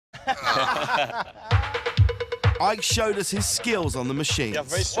Ike showed us his skills on the machines. You have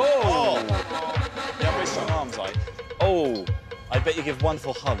very strong, you have very strong arms, Ike. Oh, I bet you give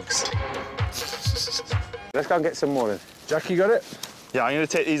wonderful hugs. Let's go and get some more then. Jack, you got it? Yeah, I'm going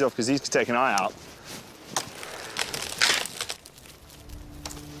to take these off because these could take an eye out.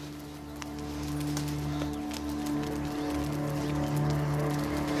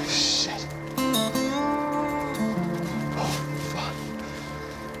 Shit. Oh, fuck.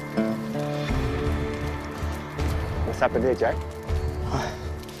 What's happened here, Jack?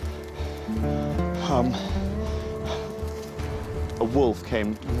 A wolf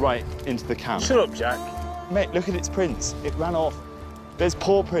came right into the camp. Shut up, Jack. Mate, look at its prints. It ran off. There's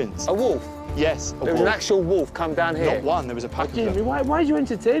paw prints. A wolf? Yes, a wolf. There was an actual wolf come down here? Not one, there was a pack of them. Jamie, why did you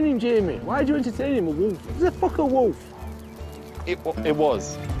entertain him, Jamie? Why did you entertain him, a wolf? Who's the fuck a wolf? It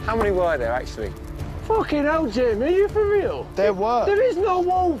was. How many were there, actually? Fucking hell, Jamie, are you for real? There were. There is no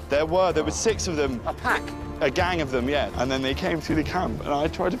wolf. There were 6 of them. A pack? A gang of them, yeah. And then they came through the camp and I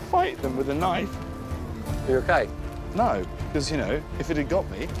tried to fight them with a knife. Are you okay? No, because, you know, if it had got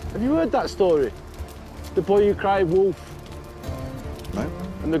me... Have you heard that story? The boy who cried wolf. No.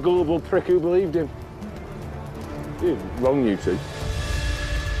 And the gullible prick who believed him. You're wrong, you two.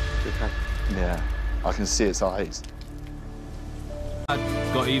 Okay. Yeah, I can see its eyes.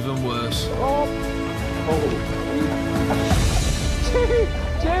 Got even worse.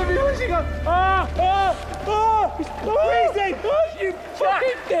 Jamie, where's he gone? He's freezing! You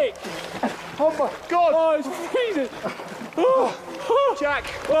fucking dick! Oh, my God! Oh, it's freezing! Jack!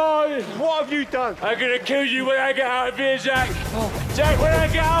 Oh, What have you done? I'm gonna kill you when I get out of here, Jack! Jack, when I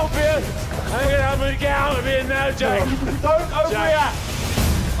get out of here! I'm gonna get out of here now, Jack! Don't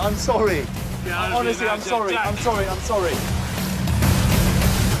overreact! I'm sorry. Honestly, I'm sorry. Jack. I'm sorry. I'm sorry.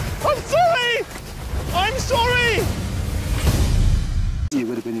 I'm sorry! I'm sorry! You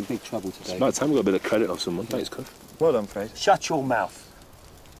would have been in big trouble today. It's about time we got a bit of credit off someone. Thanks, Cuff. Well done, Fred. Shut your mouth.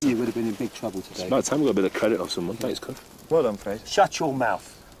 You would have been in big trouble today. It's about time we got a bit of credit off someone. Thanks, Cuff. Well done, Fred. Shut your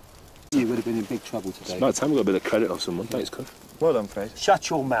mouth. You would have been in big trouble today. It's about time we got a bit of credit off someone. Thanks, Cuff. Well done, Fred. Shut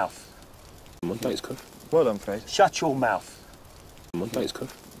your mouth. Thanks, Cuff. Well done, Fred. Shut your mouth. Thanks,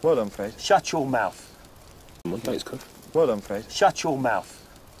 Cuff. Well done, Fred. Shut your mouth. Thanks, Cuff. Well done, Fred. Shut your mouth.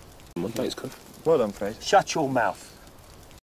 Thanks, Cuff. Well done, Fred. Shut your mouth.